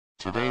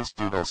Today's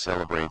doodle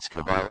celebrates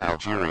Kabyle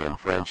Algerian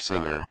French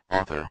singer,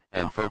 author,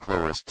 and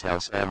folklorist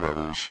Taous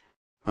Amrouche,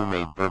 who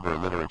made Berber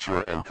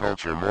literature and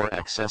culture more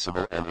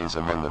accessible and is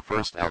among the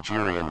first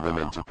Algerian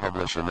women to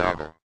publish a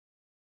novel.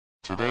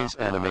 Today's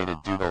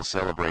animated doodle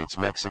celebrates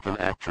Mexican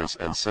actress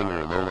and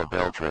singer Lola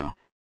Beltran,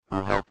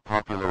 who helped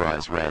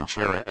popularize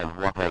ranchera and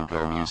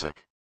huapango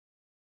music.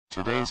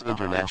 Today's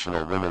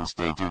International Women's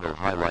Day doodle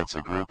highlights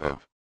a group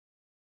of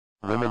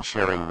women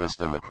sharing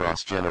wisdom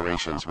across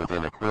generations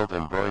within a quilt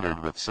embroidered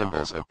with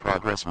symbols of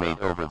progress made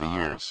over the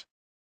years.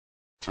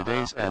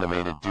 Today's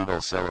animated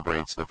doodle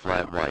celebrates the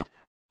flat white,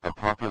 a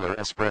popular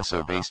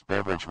espresso-based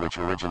beverage which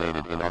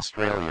originated in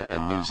Australia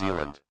and New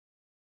Zealand.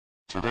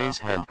 Today's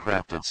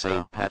handcrafted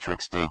St.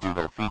 Patrick's Day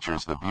doodle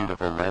features the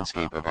beautiful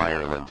landscape of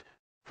Ireland,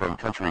 from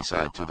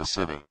countryside to the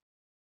city.